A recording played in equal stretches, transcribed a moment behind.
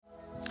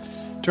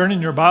Turn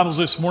in your Bibles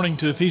this morning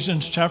to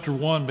Ephesians chapter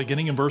 1,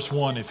 beginning in verse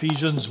 1.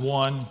 Ephesians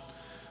 1,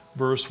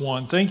 verse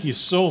 1. Thank you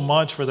so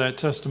much for that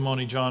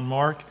testimony, John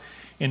Mark.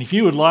 And if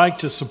you would like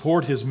to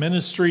support his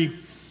ministry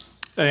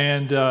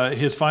and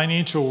his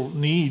financial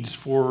needs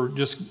for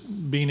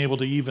just being able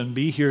to even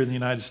be here in the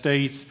United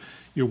States,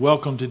 you're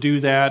welcome to do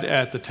that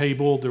at the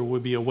table. There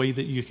will be a way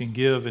that you can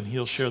give, and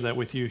he'll share that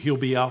with you. He'll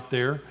be out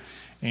there.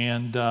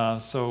 And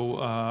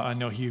so I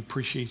know he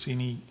appreciates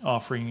any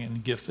offering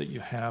and gift that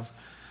you have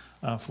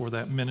for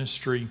that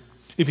ministry.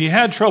 If you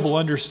had trouble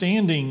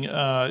understanding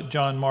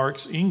John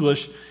Mark's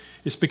English,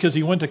 it's because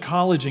he went to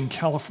college in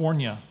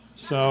California.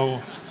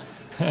 So,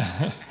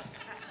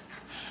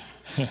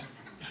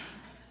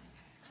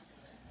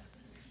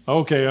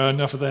 okay,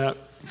 enough of that.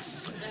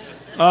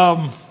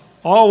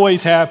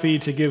 Always happy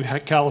to give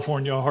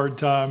California a hard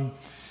time.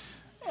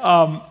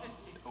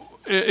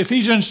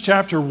 Ephesians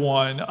chapter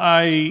 1,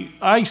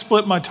 I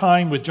split my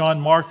time with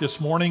John Mark this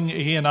morning.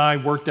 He and I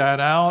worked that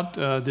out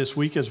this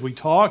week as we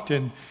talked,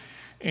 and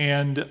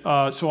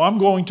so I'm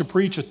going to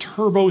preach a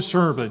turbo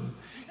sermon,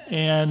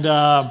 and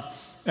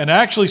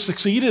actually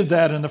succeeded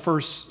that in the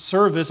first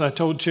service. I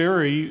told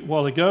Cherry a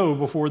while ago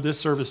before this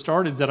service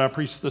started that I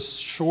preached the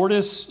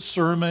shortest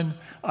sermon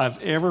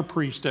I've ever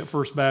preached at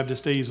First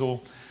Baptist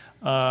Azle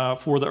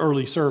for the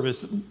early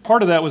service.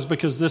 Part of that was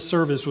because this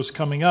service was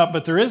coming up,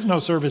 but there is no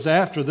service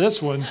after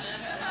this one,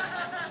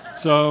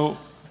 so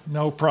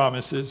no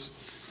promises.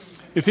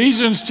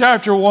 Ephesians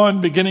chapter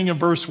 1, beginning in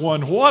verse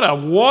 1. What a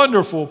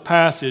wonderful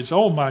passage.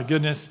 Oh my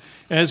goodness.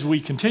 As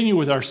we continue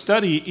with our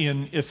study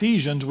in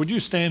Ephesians, would you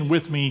stand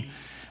with me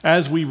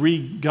as we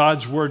read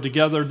God's word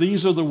together?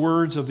 These are the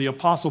words of the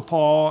Apostle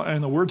Paul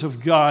and the words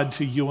of God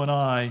to you and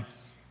I.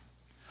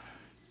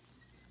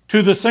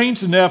 To the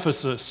saints in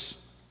Ephesus,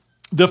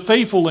 the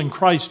faithful in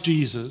Christ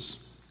Jesus,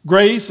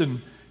 grace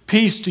and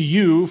peace to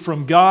you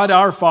from God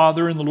our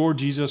Father and the Lord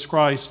Jesus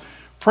Christ.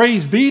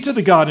 Praise be to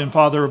the God and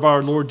Father of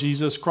our Lord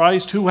Jesus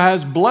Christ, who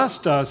has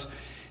blessed us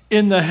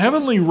in the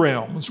heavenly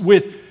realms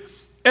with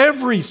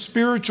every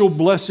spiritual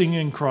blessing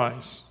in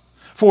Christ.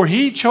 For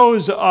he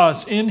chose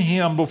us in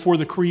him before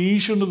the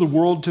creation of the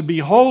world to be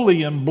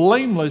holy and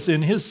blameless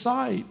in his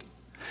sight.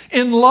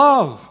 In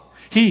love,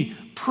 he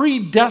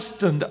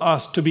predestined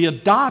us to be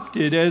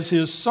adopted as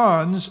his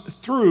sons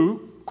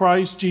through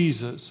Christ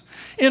Jesus,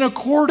 in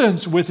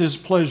accordance with his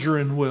pleasure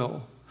and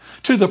will,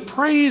 to the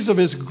praise of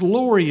his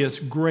glorious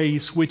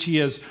grace, which he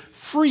has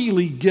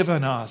freely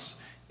given us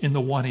in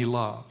the one he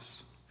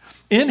loves.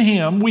 In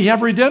him we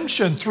have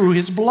redemption through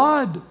his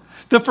blood,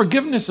 the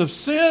forgiveness of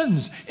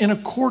sins in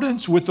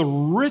accordance with the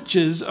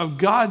riches of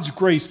God's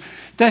grace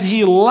that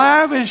he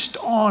lavished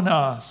on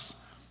us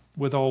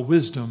with all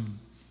wisdom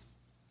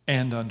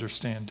and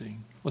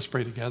understanding. Let's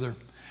pray together.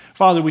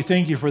 Father, we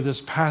thank you for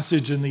this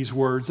passage and these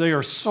words. They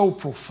are so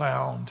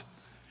profound.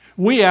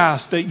 We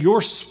ask that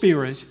your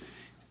Spirit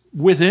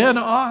within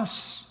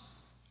us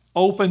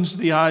opens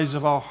the eyes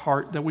of our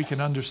heart that we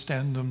can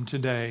understand them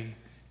today.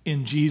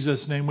 In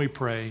Jesus' name we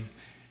pray.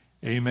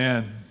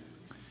 Amen.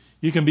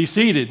 You can be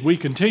seated. We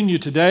continue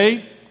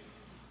today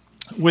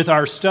with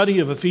our study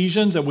of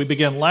Ephesians that we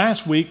began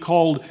last week,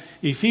 called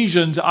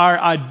Ephesians, Our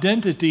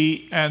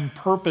Identity and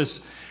Purpose.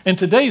 And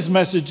today's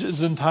message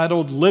is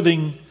entitled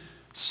Living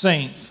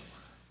Saints.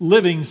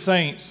 Living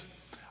Saints.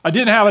 I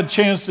didn't have a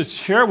chance to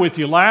share with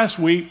you last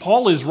week.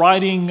 Paul is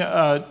writing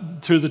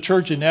to the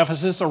church in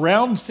Ephesus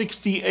around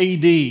 60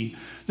 A.D.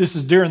 This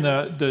is during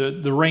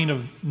the reign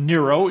of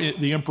Nero,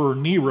 the Emperor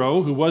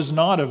Nero, who was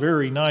not a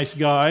very nice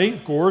guy.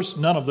 Of course,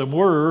 none of them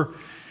were.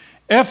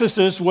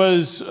 Ephesus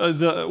was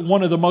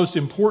one of the most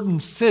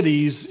important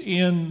cities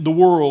in the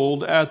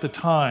world at the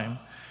time.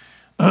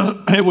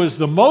 It was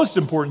the most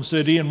important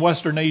city in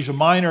Western Asia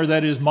Minor,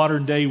 that is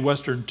modern-day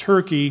Western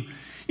Turkey.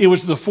 It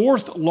was the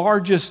fourth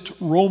largest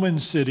Roman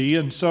city,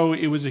 and so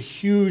it was a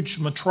huge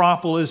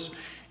metropolis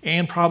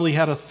and probably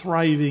had a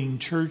thriving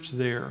church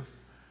there.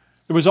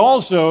 There was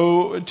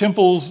also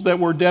temples that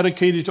were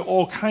dedicated to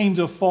all kinds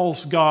of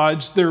false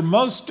gods. Their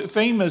most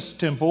famous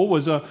temple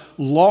was a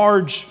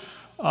large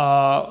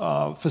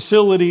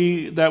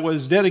facility that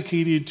was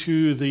dedicated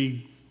to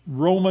the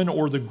Roman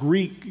or the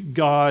Greek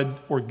god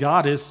or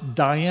goddess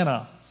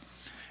Diana.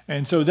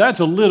 And so that's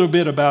a little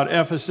bit about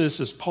Ephesus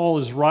as Paul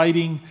is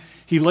writing.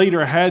 He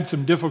later had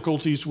some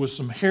difficulties with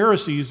some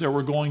heresies that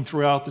were going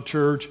throughout the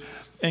church,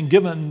 and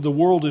given the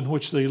world in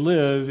which they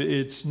live,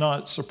 it's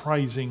not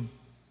surprising.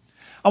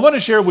 I want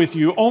to share with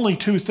you only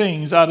two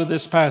things out of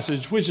this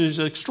passage, which is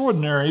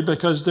extraordinary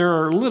because there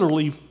are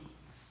literally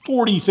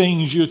 40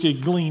 things you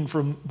could glean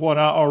from what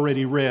I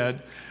already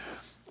read.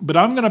 But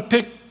I'm going to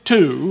pick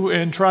two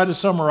and try to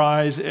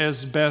summarize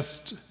as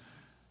best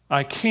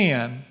I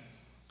can.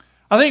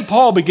 I think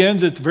Paul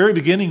begins at the very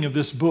beginning of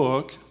this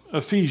book,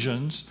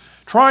 Ephesians,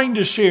 trying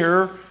to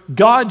share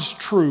God's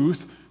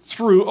truth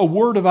through a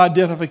word of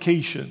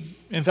identification.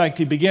 In fact,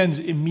 he begins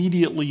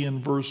immediately in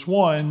verse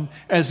 1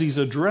 as he's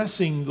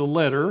addressing the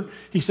letter.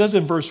 He says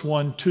in verse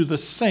 1, to the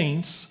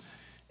saints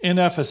in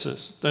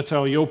Ephesus. That's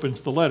how he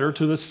opens the letter,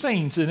 to the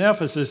saints in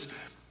Ephesus.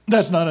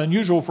 That's not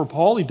unusual for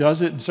Paul. He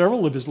does it in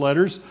several of his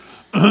letters,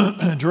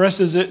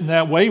 addresses it in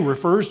that way,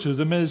 refers to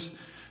them as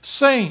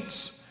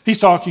saints. He's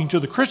talking to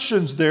the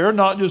Christians there,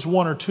 not just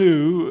one or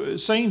two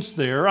saints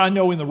there. I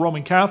know in the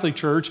Roman Catholic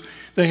Church,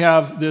 they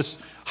have this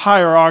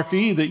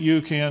hierarchy that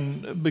you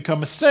can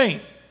become a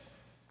saint.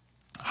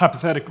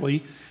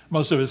 Hypothetically,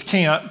 most of us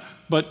can't,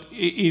 but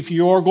if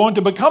you're going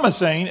to become a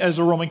saint as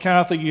a Roman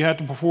Catholic, you have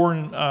to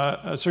perform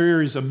a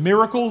series of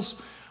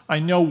miracles. I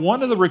know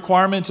one of the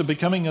requirements of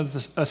becoming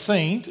a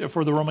saint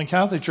for the Roman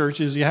Catholic Church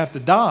is you have to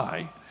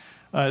die.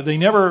 They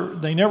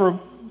never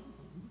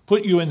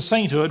put you in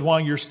sainthood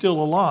while you're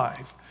still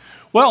alive.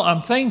 Well,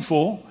 I'm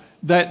thankful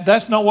that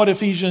that's not what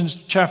Ephesians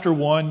chapter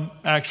 1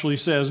 actually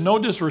says. No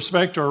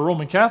disrespect to our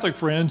Roman Catholic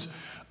friends,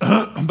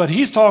 but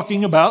he's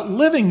talking about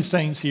living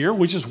saints here,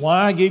 which is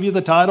why I gave you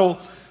the title,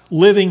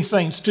 Living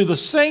Saints. To the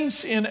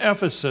saints in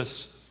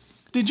Ephesus,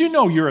 did you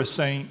know you're a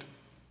saint?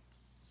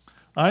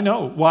 I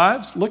know.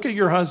 Wives, look at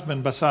your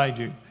husband beside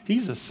you.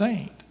 He's a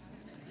saint.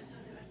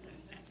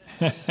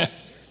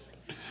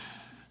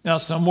 Now,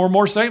 some were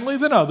more saintly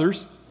than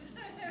others,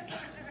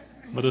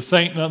 but a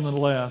saint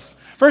nonetheless.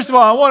 First of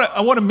all,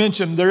 I want to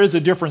mention there is a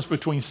difference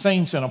between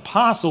saints and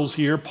apostles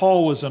here.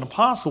 Paul was an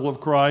apostle of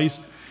Christ.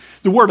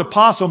 The word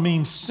apostle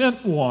means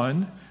sent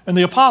one, and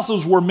the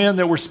apostles were men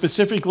that were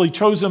specifically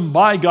chosen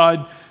by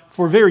God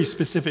for very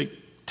specific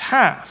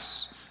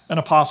tasks. An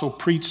apostle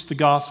preached the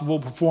gospel,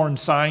 performed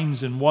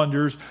signs and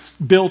wonders,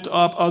 built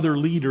up other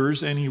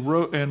leaders, and he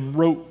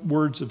wrote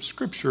words of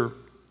Scripture.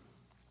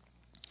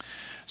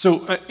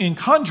 So in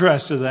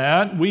contrast to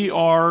that, we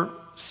are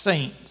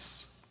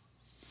saints.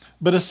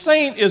 But a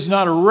saint is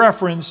not a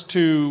reference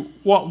to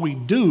what we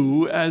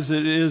do as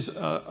it is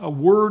a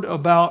word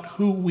about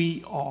who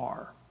we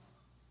are.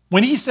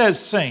 When he says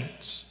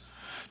saints,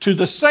 to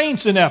the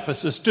saints in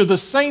Ephesus, to the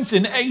saints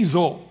in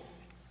Azel,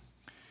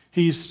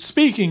 he's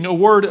speaking a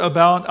word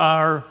about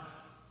our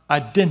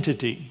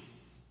identity.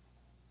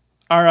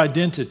 Our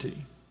identity.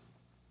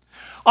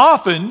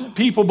 Often,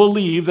 people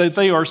believe that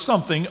they are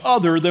something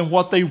other than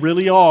what they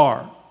really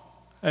are.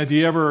 Have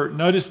you ever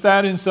noticed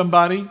that in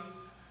somebody?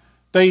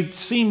 They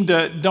seem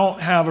to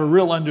don't have a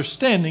real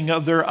understanding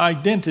of their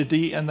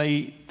identity, and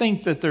they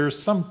think that there's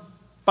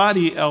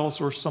somebody else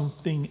or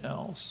something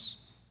else.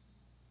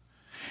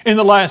 In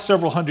the last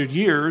several hundred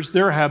years,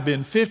 there have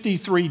been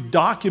 53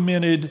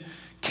 documented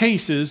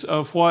cases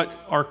of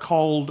what are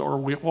called, or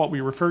what we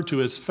refer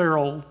to as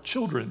feral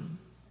children.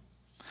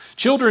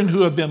 Children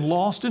who have been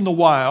lost in the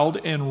wild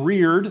and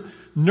reared,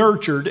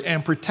 nurtured,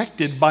 and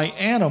protected by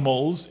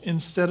animals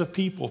instead of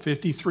people.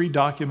 53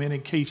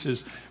 documented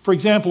cases. For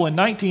example, in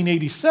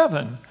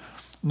 1987,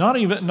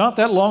 not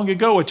that long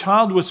ago, a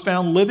child was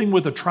found living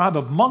with a tribe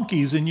of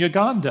monkeys in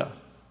Uganda.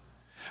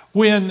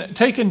 When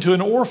taken to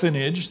an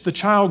orphanage, the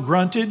child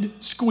grunted,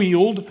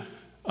 squealed,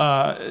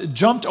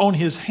 jumped on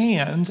his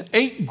hands,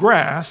 ate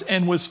grass,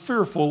 and was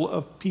fearful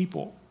of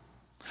people.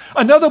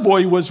 Another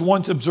boy was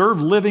once observed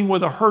living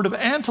with a herd of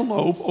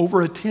antelope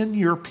over a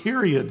 10-year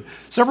period.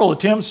 Several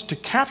attempts to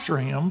capture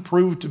him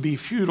proved to be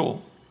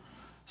futile.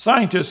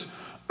 Scientists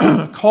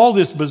call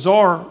this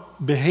bizarre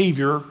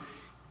behavior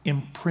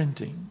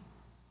imprinting.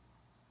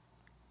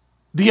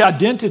 The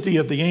identity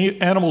of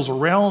the animals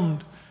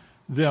around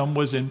them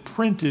was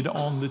imprinted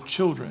on the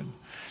children.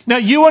 Now,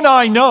 you and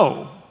I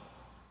know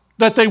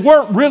that they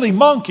weren't really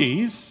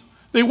monkeys.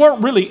 They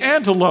weren't really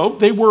antelope.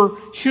 They were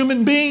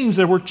human beings.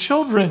 They were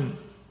children.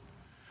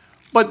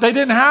 But they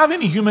didn't have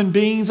any human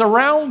beings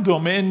around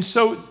them. And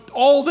so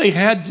all they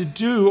had to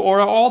do, or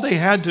all they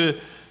had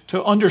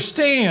to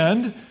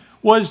understand,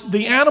 was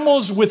the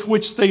animals with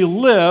which they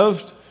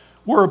lived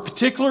were a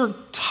particular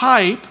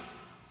type,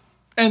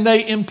 and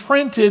they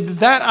imprinted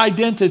that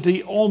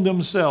identity on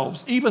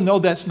themselves, even though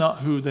that's not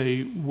who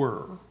they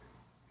were.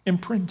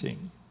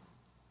 Imprinting.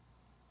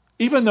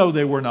 Even though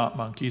they were not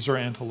monkeys or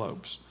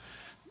antelopes,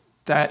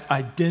 that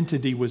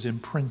identity was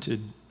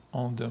imprinted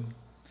on them.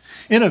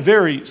 In a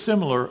very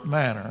similar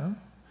manner,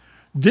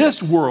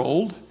 this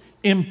world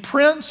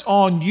imprints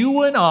on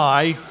you and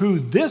I who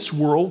this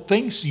world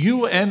thinks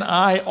you and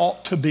I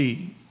ought to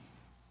be.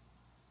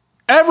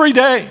 Every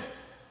day,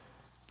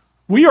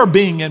 we are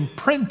being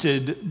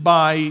imprinted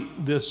by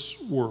this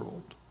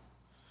world.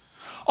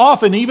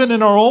 Often, even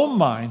in our own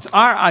minds,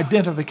 our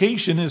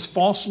identification is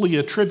falsely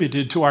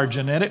attributed to our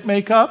genetic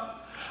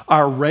makeup,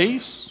 our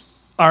race,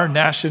 our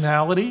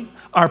nationality,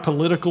 our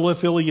political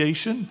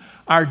affiliation,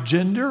 our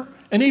gender,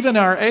 and even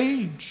our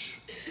age.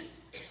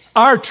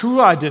 Our true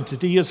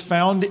identity is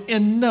found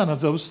in none of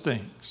those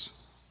things.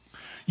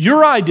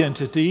 Your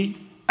identity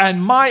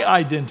and my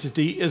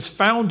identity is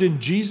found in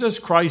Jesus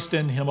Christ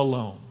and Him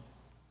alone.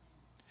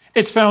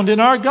 It's found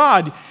in our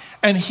God,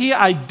 and He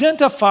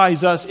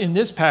identifies us in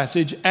this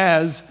passage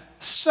as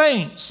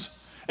saints.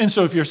 And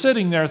so if you're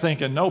sitting there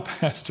thinking, no,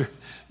 Pastor,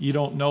 you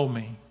don't know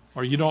me,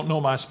 or you don't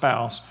know my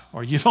spouse,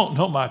 or you don't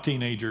know my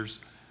teenagers,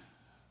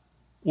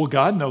 well,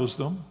 God knows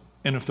them.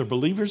 And if they're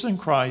believers in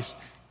Christ,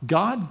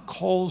 God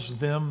calls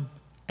them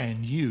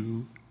and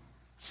you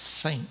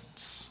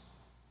saints.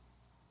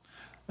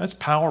 That's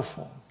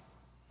powerful.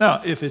 Now,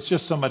 if it's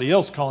just somebody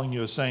else calling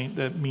you a saint,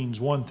 that means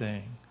one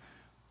thing.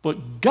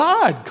 But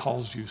God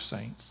calls you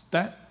saints.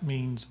 That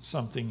means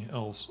something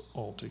else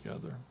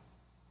altogether.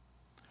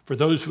 For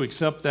those who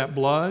accept that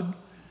blood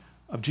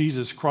of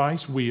Jesus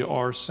Christ, we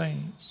are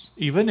saints.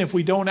 Even if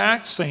we don't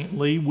act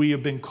saintly, we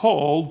have been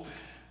called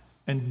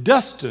and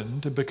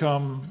destined to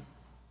become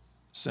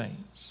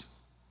saints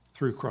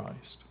through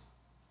Christ.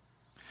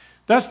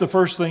 That's the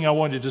first thing I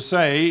wanted to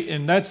say,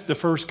 and that's the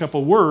first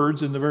couple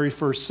words in the very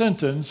first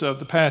sentence of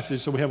the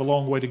passage, so we have a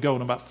long way to go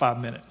in about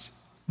 5 minutes.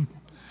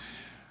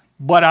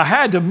 But I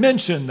had to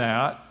mention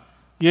that.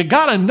 You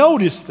got to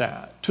notice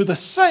that, to the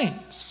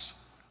saints.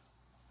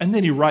 And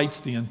then he writes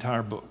the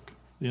entire book,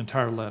 the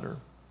entire letter.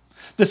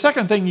 The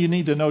second thing you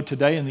need to know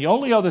today, and the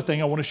only other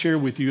thing I want to share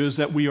with you, is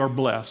that we are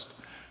blessed.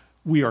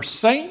 We are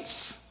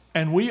saints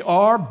and we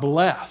are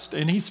blessed.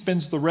 And he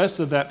spends the rest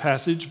of that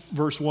passage,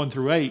 verse 1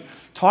 through 8,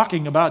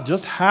 talking about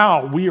just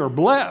how we are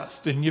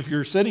blessed. And if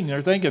you're sitting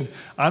there thinking,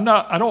 I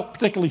don't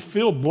particularly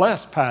feel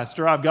blessed,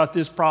 Pastor. I've got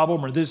this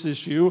problem or this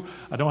issue.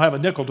 I don't have a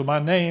nickel to my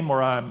name,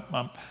 or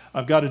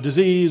I've got a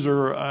disease,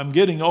 or I'm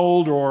getting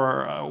old,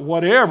 or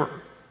whatever.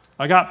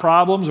 I got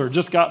problems, or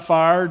just got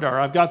fired, or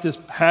I've got this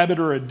habit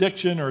or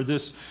addiction, or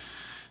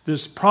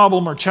this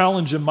problem or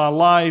challenge in my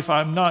life.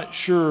 I'm not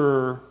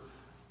sure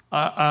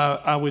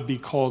I would be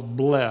called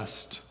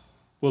blessed.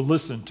 Well,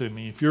 listen to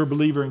me. If you're a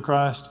believer in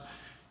Christ,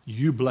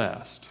 you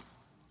blessed.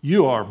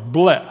 You are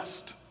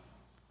blessed.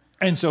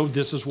 And so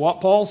this is what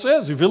Paul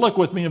says. If you look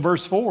with me in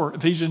verse 4,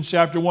 Ephesians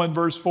chapter 1,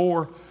 verse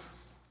 4,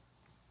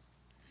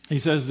 he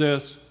says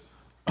this,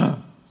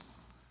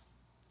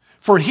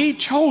 for he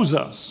chose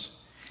us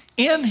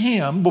in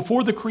him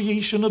before the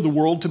creation of the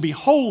world to be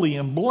holy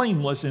and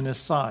blameless in his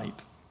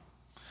sight.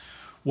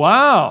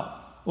 Wow.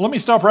 Well, let me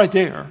stop right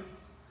there.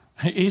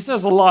 He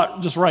says a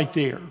lot just right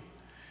there.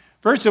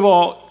 First of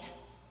all,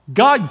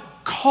 God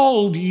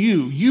called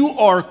you. You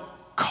are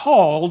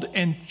called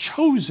and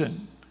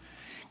chosen.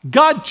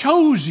 God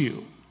chose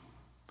you.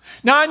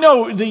 Now, I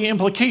know the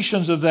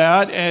implications of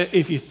that.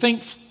 If you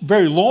think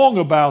very long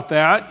about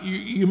that,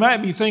 you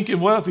might be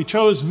thinking, well, if he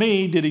chose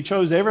me, did he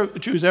choose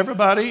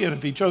everybody? And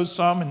if he chose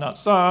some and not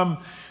some,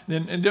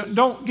 then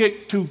don't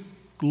get too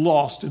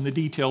lost in the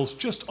details.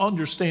 Just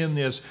understand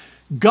this.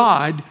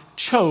 God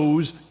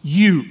chose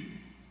you.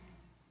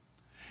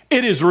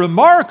 It is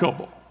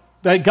remarkable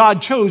that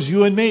God chose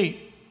you and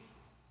me.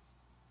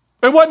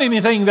 It wasn't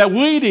anything that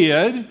we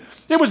did.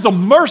 It was the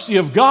mercy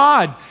of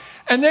God.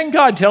 And then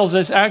God tells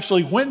us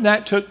actually when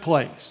that took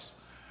place.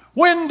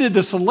 When did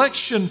the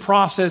selection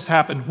process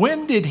happen?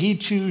 When did he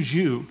choose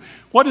you?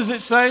 What does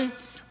it say?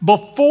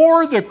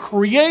 Before the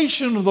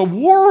creation of the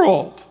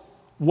world.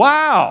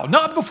 Wow.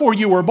 Not before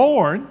you were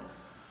born.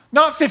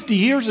 Not 50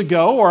 years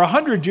ago or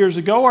 100 years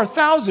ago or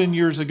 1,000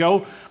 years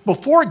ago.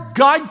 Before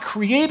God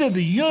created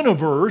the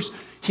universe,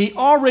 he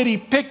already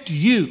picked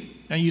you.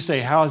 Now you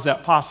say, how is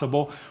that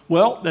possible?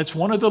 Well, that's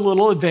one of the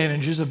little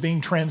advantages of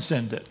being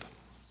transcendent.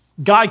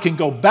 God can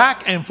go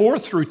back and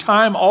forth through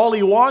time all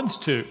he wants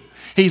to.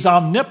 He's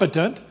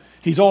omnipotent.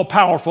 He's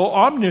all-powerful,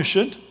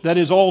 omniscient, that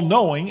is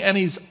all-knowing, and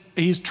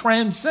he's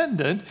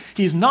transcendent.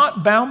 He's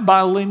not bound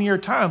by linear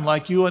time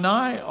like you and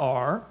I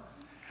are.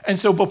 And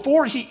so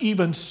before he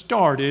even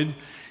started,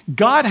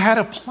 God had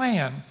a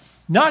plan,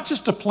 not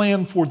just a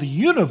plan for the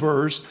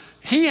universe,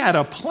 he had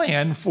a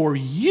plan for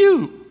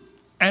you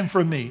and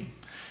for me.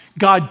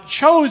 God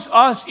chose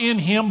us in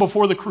him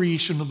before the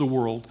creation of the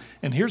world.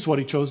 And here's what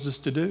he chose us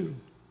to do.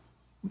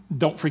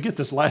 Don't forget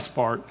this last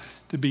part,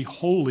 to be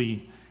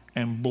holy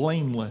and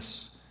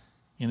blameless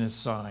in his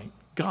sight.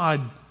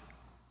 God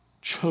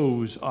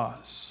chose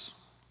us.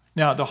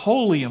 Now, the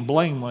holy and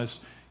blameless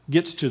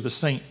gets to the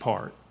saint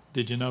part.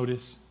 Did you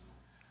notice?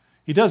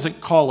 He doesn't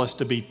call us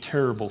to be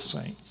terrible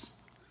saints.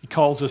 He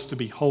calls us to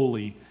be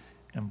holy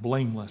and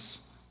blameless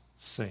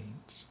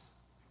saints.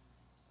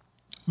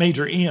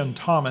 Major Ian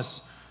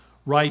Thomas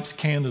writes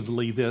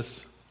candidly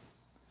this: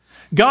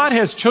 God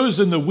has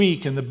chosen the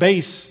weak and the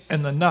base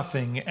and the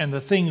nothing and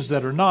the things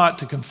that are not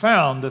to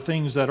confound the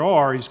things that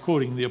are. He's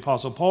quoting the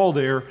Apostle Paul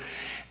there.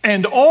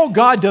 And all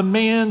God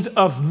demands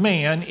of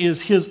man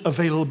is his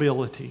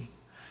availability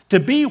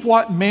to be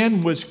what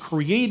man was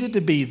created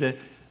to be.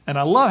 And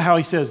I love how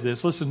he says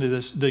this. Listen to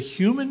this. The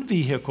human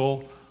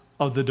vehicle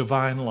of the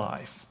divine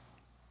life.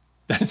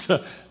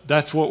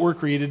 That's what we're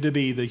created to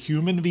be. The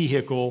human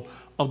vehicle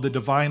of the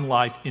divine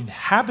life,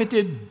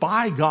 inhabited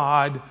by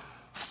God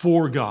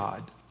for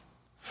God.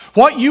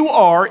 What you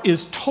are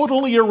is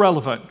totally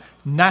irrelevant,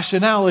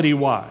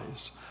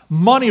 nationality-wise,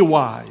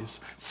 money-wise,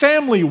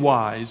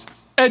 family-wise,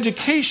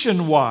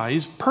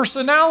 education-wise,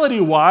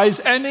 personality-wise,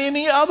 and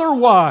any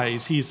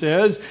other-wise, he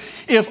says,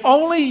 if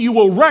only you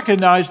will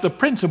recognize the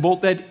principle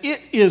that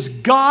it is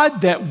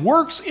God that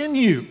works in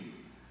you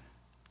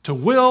to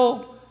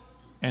will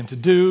and to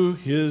do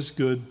his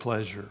good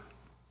pleasure,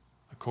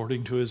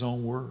 according to his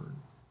own word.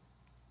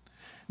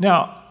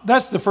 Now,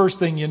 that's the first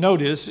thing you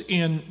notice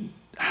in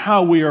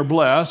how we are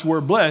blessed.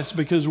 We're blessed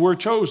because we're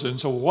chosen.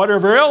 So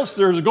whatever else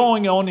there's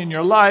going on in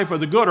your life,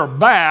 whether good or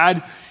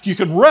bad, you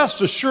can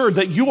rest assured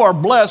that you are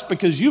blessed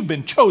because you've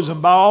been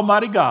chosen by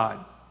Almighty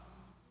God.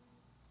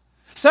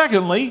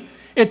 Secondly,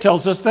 it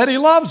tells us that he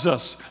loves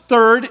us.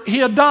 Third,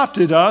 he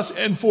adopted us.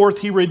 And fourth,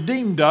 he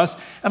redeemed us.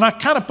 And I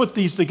kind of put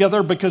these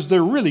together because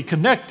they're really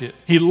connected.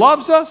 He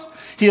loves us,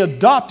 he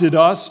adopted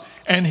us,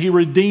 and he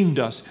redeemed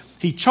us.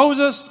 He chose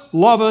us,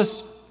 loved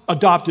us,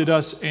 adopted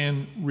us,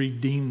 and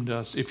redeemed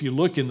us. If you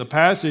look in the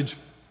passage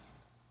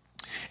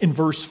in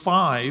verse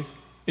 5,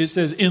 it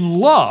says, in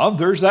love,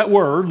 there's that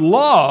word,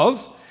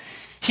 love,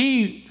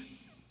 he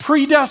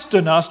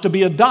predestined us to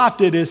be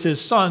adopted as his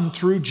son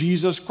through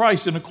Jesus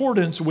Christ in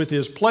accordance with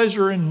his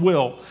pleasure and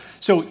will.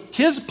 So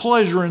his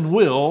pleasure and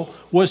will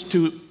was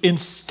to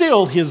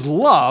instill his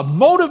love,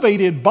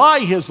 motivated by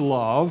his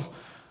love,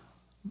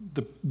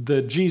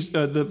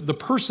 the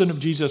person of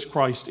Jesus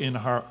Christ in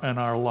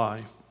our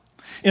life.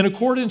 In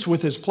accordance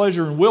with his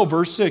pleasure and will,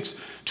 verse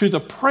 6, to the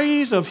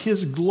praise of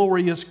his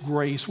glorious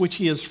grace, which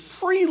he has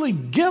freely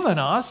given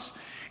us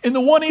in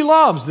the one he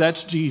loves,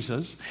 that's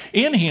Jesus.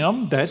 In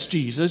him, that's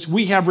Jesus,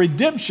 we have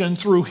redemption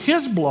through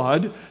his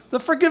blood, the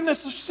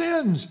forgiveness of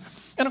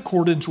sins, in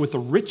accordance with the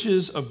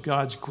riches of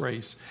God's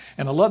grace.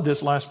 And I love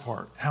this last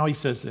part, how he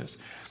says this,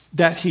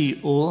 that he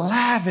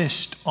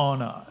lavished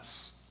on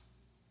us.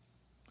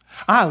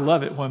 I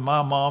love it when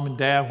my mom and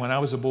dad, when I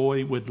was a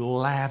boy, would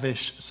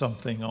lavish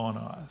something on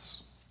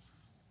us.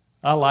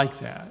 I like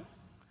that.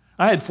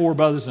 I had 4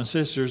 brothers and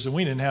sisters, and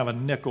we didn't have a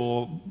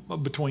nickel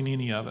between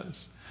any of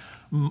us.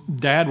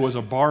 Dad was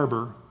a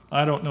barber.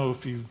 I don't know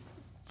if you've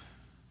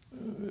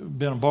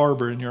been a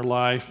barber in your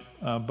life,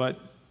 but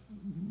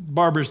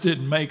barbers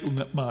didn't make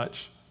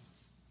much.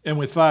 And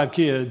with 5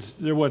 kids,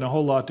 there wasn't a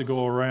whole lot to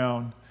go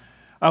around.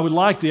 I would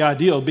like the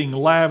idea of being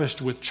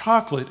lavished with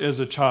chocolate as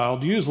a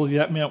child. Usually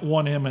that meant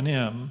 1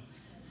 M&M.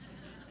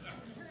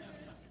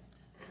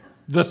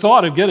 The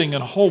thought of getting a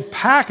whole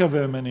pack of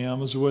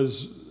M&Ms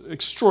was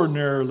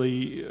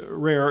extraordinarily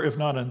rare, if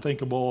not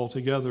unthinkable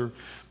altogether.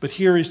 But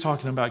here he's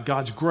talking about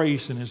God's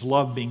grace and his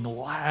love being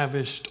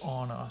lavished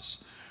on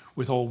us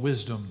with all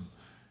wisdom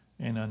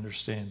and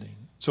understanding.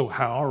 So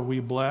how are we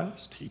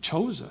blessed? He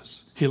chose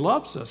us. He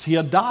loves us. He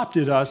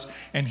adopted us,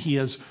 and he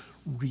has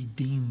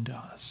redeemed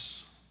us.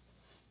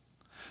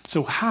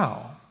 So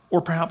how,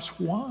 or perhaps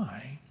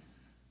why,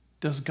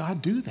 does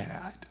God do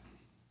that?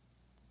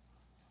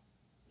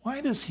 Why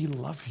does he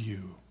love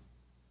you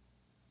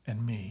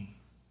and me?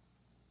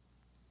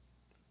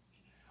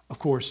 Of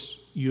course,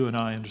 you and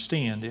I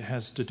understand it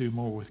has to do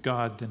more with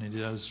God than it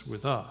does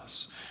with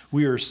us.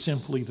 We are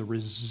simply the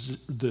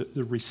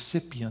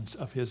recipients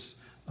of his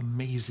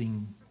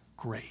amazing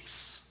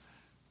grace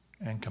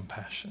and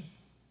compassion.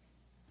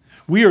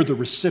 We are the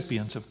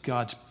recipients of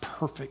God's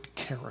perfect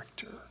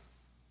character.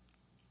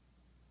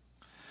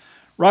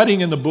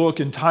 Writing in the book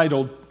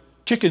entitled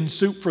Chicken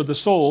Soup for the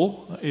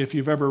Soul, if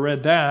you've ever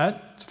read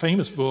that, it's a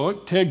famous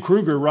book, Ted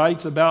Kruger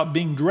writes about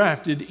being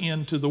drafted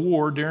into the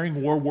war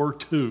during World War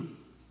II.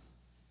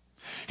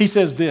 He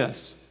says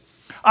this,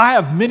 I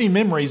have many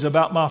memories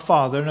about my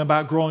father and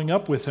about growing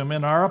up with him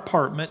in our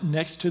apartment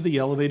next to the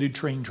elevated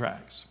train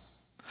tracks.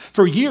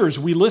 For years,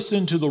 we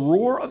listened to the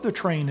roar of the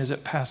train as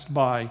it passed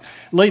by.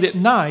 Late at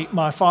night,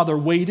 my father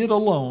waited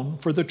alone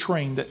for the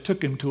train that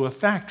took him to a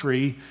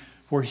factory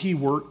where he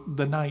worked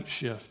the night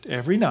shift.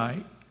 Every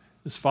night,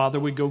 his father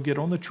would go get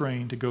on the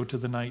train to go to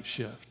the night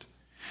shift.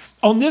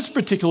 On this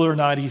particular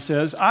night, he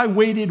says, I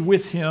waited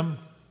with him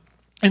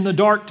in the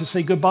dark to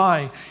say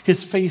goodbye.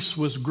 His face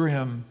was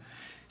grim.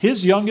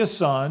 His youngest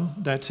son,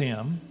 that's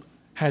him,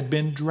 had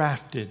been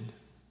drafted.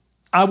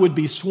 I would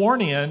be sworn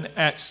in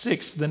at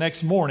 6 the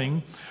next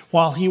morning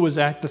while he was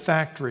at the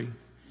factory.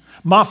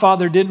 My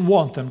father didn't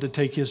want them to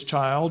take his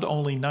child,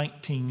 only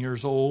 19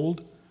 years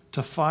old,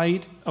 to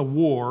fight a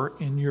war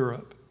in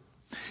Europe.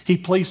 He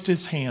placed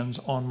his hands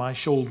on my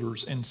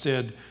shoulders and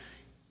said,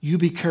 you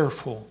be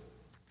careful,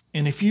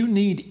 and if you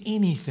need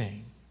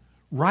anything,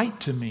 write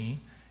to me,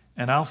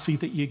 and I'll see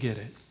that you get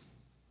it.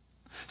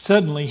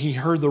 Suddenly, he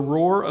heard the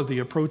roar of the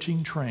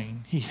approaching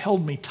train. He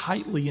held me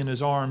tightly in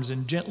his arms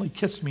and gently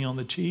kissed me on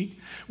the cheek.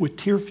 With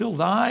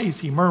tear-filled eyes,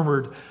 he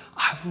murmured,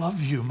 I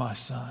love you, my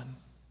son.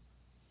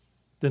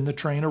 Then the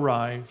train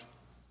arrived.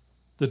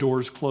 The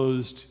doors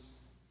closed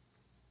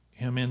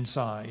him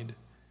inside,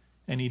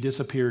 and he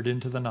disappeared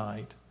into the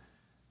night,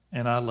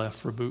 and I left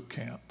for boot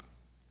camp.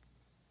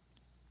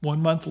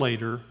 1 month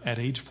later, at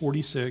age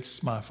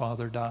 46, my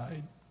father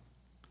died.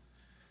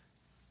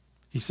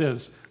 He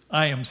says,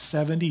 I am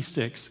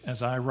 76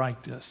 as I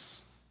write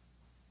this.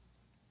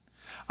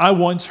 I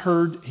once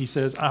heard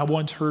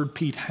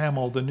Pete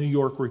Hamill, the New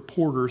York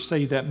reporter,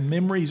 say that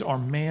memories are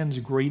man's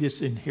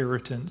greatest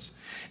inheritance,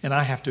 and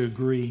I have to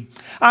agree.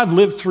 I've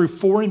lived through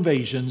 4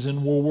 invasions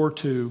in World War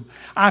II.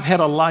 I've had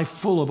a life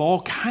full of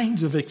all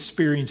kinds of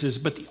experiences,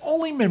 but the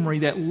only memory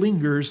that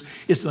lingers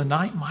is the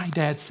night my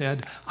dad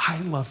said,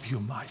 I love you,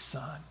 my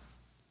son.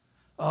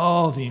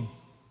 Oh, the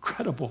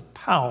incredible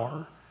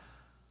power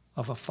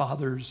of a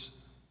father's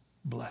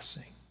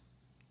blessing.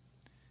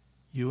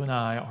 You and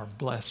I are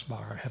blessed by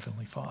our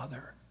Heavenly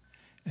Father.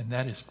 And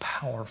that is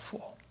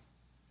powerful.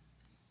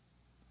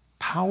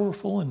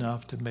 Powerful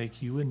enough to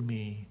make you and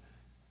me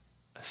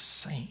a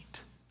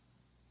saint.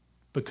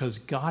 Because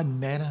God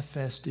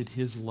manifested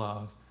his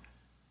love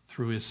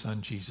through his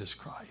Son, Jesus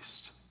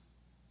Christ.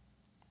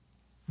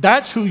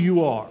 That's who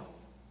you are.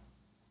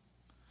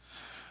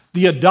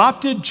 The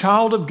adopted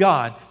child of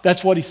God.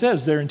 That's what he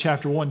says there in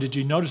chapter 1. Did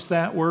you notice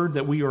that word?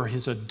 That we are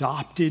his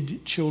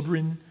adopted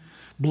children,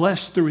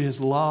 blessed through his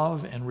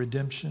love and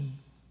redemption.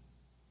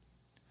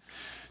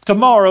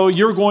 Tomorrow,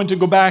 you're going to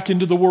go back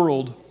into the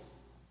world,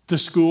 to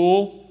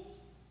school,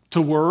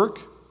 to work,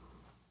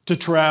 to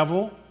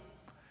travel.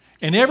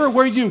 And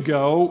everywhere you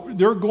go,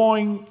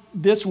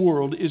 this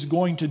world is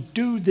going to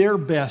do their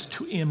best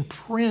to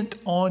imprint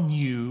on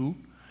you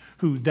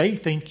who they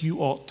think you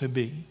ought to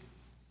be.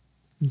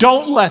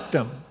 Don't let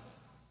them.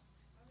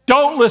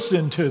 Don't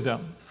listen to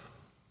them.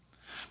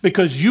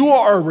 Because you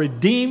are a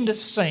redeemed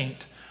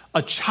saint,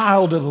 a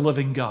child of the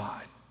living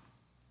God.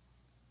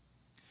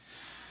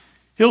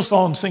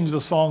 Hillsong sings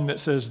a song that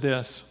says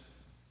this: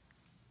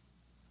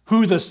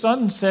 who the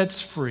Son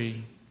sets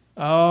free,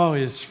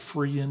 is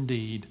free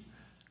indeed.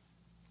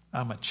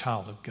 I'm a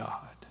child of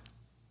God.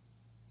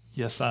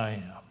 Yes, I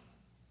am.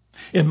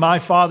 In my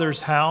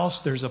Father's house,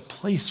 there's a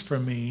place for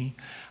me.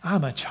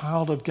 I'm a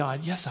child of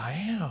God. Yes, I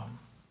am.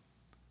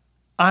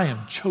 I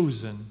am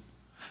chosen,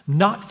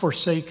 not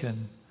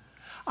forsaken.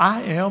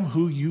 I am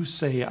who you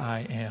say I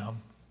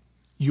am.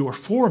 You are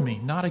for me,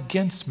 not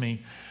against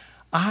me.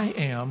 I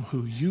am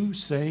who you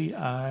say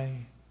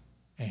I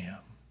am.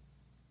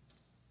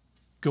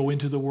 Go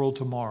into the world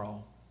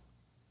tomorrow.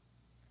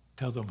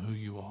 Tell them who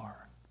you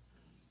are.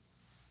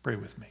 Pray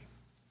with me.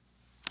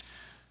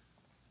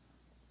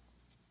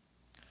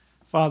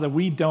 Father,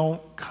 we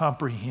don't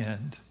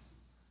comprehend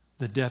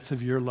the depth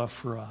of your love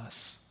for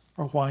us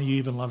or why you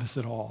even love us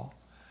at all,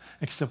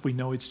 except we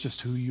know it's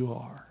just who you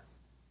are.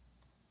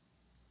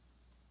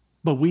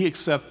 But we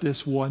accept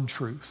this one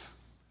truth,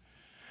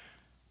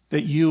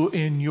 that you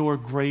in your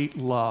great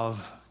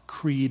love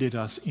created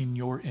us in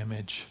your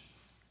image.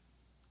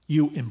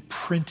 You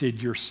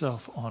imprinted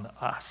yourself on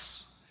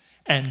us,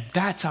 and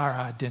that's our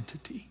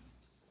identity.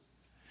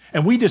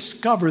 And we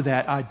discover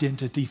that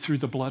identity through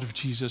the blood of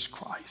Jesus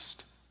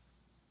Christ.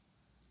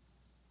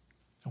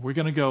 And we're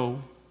going to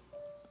go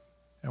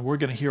and we're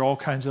going to hear all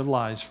kinds of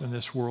lies from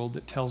this world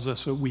that tells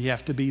us that we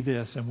have to be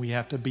this and we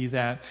have to be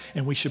that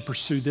and we should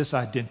pursue this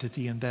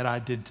identity and that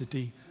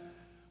identity.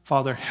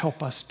 Father,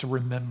 help us to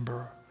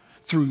remember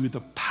through the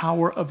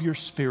power of your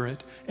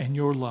Spirit and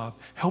your love.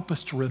 Help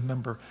us to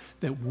remember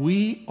that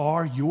we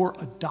are your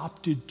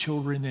adopted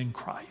children in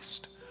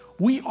Christ.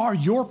 We are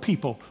your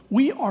people.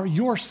 We are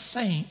your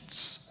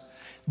saints.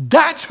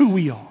 That's who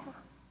we are.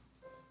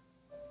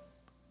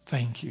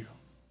 Thank you.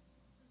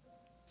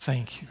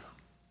 Thank you.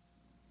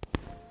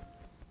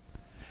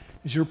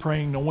 As you're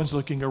praying, no one's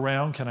looking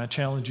around. Can I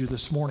challenge you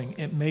this morning?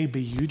 It may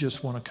be you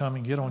just want to come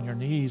and get on your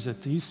knees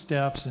at these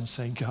steps and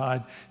say,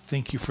 God,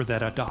 thank you for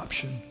that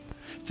adoption.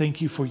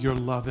 Thank you for your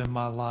love in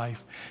my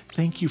life.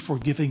 Thank you for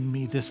giving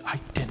me this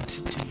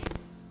identity.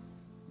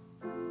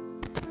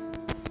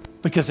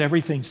 Because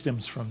everything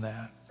stems from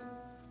that.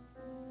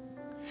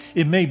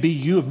 It may be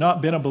you have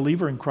not been a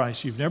believer in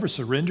Christ. You've never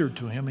surrendered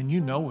to him and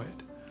you know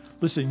it.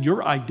 Listen,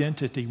 your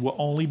identity will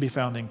only be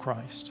found in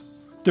Christ.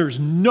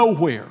 There's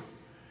nowhere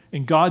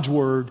in God's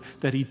word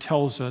that he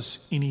tells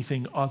us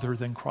anything other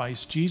than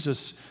Christ.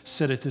 Jesus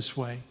said it this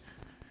way.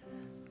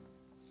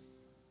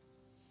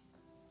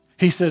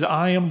 He said,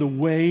 I am the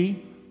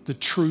way, the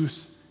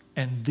truth,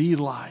 and the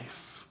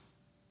life.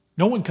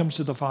 No one comes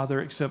to the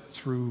Father except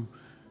through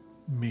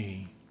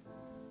me.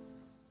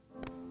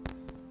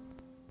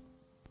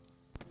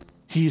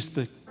 He's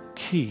the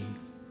key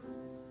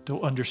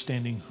to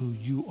understanding who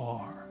you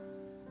are.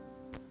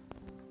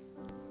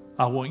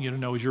 I want you to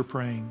know as you're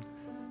praying,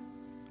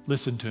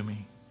 listen to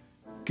me.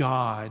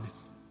 God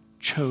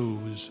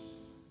chose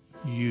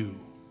you.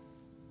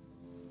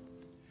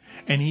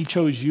 And he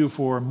chose you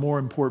for a more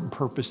important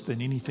purpose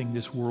than anything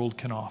this world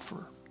can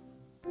offer.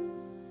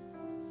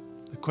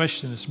 The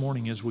question this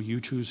morning is, will you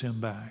choose him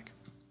back?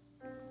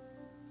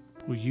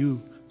 Will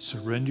you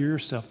surrender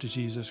yourself to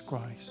Jesus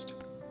Christ?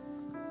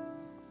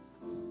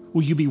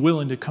 Will you be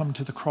willing to come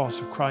to the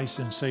cross of Christ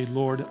and say,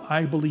 Lord,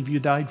 I believe you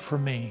died for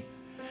me.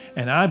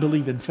 And I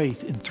believe in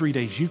faith in 3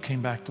 days you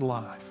came back to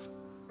life.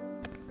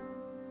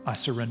 I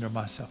surrender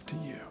myself to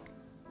you.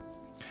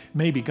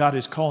 Maybe God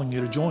is calling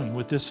you to join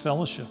with this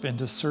fellowship and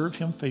to serve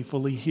him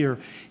faithfully here.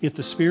 If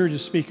the Spirit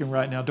is speaking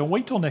right now, don't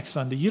wait till next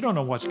Sunday. You don't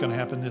know what's going to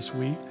happen this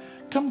week.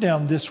 Come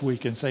down this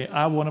week and say,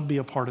 I want to be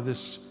a part of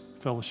this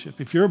fellowship.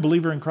 If you're a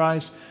believer in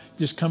Christ,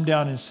 just come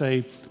down and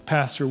say,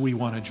 Pastor, we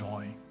want to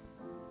join.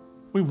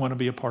 We want to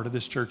be a part of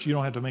this church. You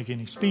don't have to make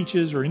any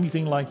speeches or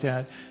anything like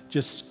that.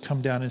 Just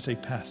come down and say,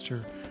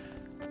 Pastor,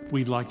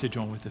 we'd like to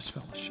join with this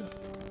fellowship.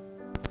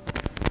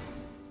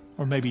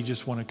 Or maybe you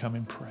just want to come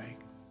and pray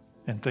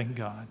and thank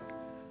God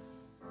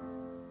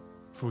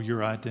for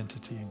your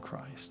identity in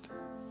Christ.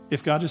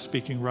 if God is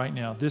speaking right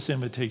now, this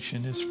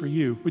invitation is for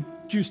you. Would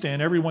you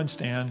stand? Everyone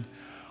stand.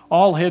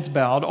 All heads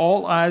bowed,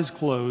 all eyes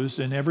closed,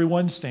 and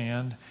everyone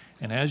stand.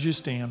 And as you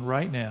stand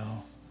right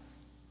now,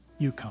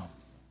 you come.